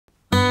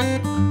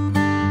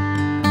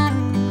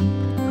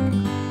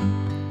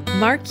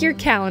Mark your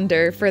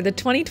calendar for the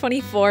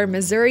 2024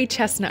 Missouri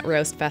Chestnut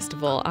Roast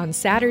Festival on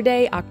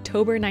Saturday,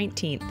 October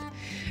 19th.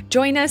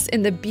 Join us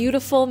in the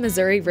beautiful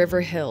Missouri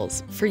River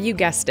Hills for, you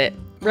guessed it,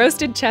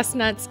 roasted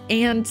chestnuts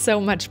and so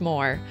much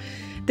more.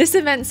 This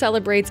event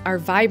celebrates our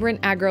vibrant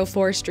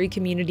agroforestry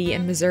community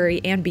in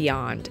Missouri and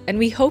beyond, and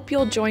we hope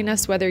you'll join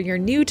us whether you're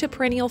new to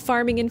perennial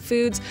farming and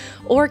foods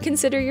or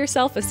consider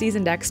yourself a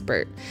seasoned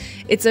expert.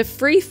 It's a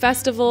free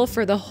festival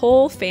for the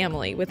whole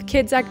family with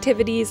kids'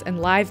 activities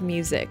and live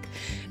music.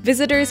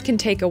 Visitors can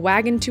take a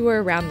wagon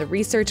tour around the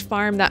research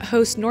farm that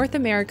hosts North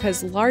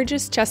America's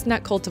largest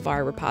chestnut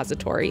cultivar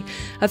repository,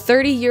 a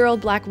 30-year-old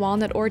black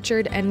walnut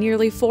orchard, and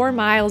nearly 4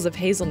 miles of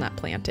hazelnut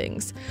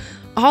plantings.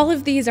 All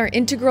of these are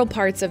integral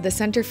parts of the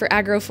Center for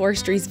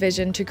Agroforestry's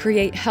vision to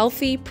create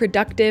healthy,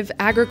 productive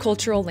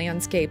agricultural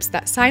landscapes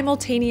that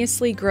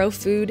simultaneously grow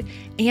food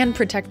and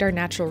protect our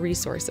natural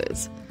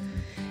resources.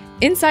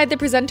 Inside the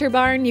presenter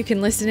barn, you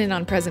can listen in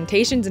on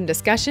presentations and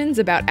discussions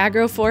about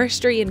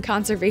agroforestry and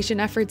conservation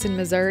efforts in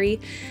Missouri.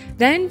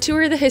 Then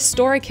tour the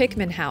historic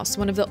Hickman House,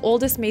 one of the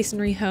oldest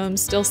masonry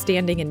homes still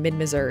standing in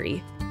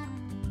mid-Missouri.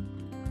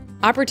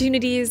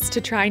 Opportunities to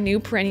try new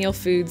perennial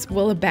foods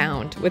will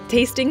abound, with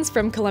tastings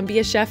from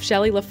Columbia chef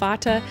Shelley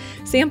LaFata,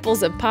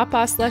 samples of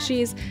pawpaw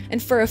slushies,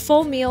 and for a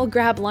full meal,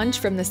 grab lunch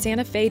from the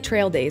Santa Fe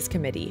Trail Days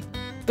Committee.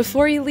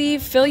 Before you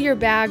leave, fill your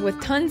bag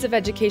with tons of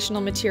educational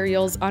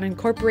materials on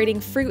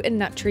incorporating fruit and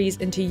nut trees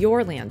into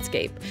your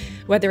landscape,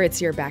 whether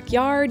it's your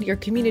backyard, your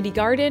community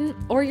garden,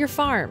 or your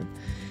farm.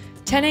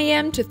 10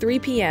 a.m. to 3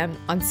 p.m.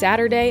 on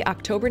Saturday,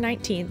 October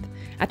 19th,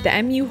 at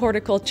the MU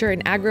Horticulture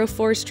and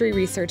Agroforestry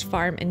Research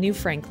Farm in New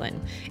Franklin.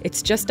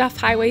 It's just off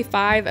Highway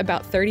 5,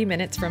 about 30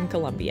 minutes from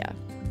Columbia.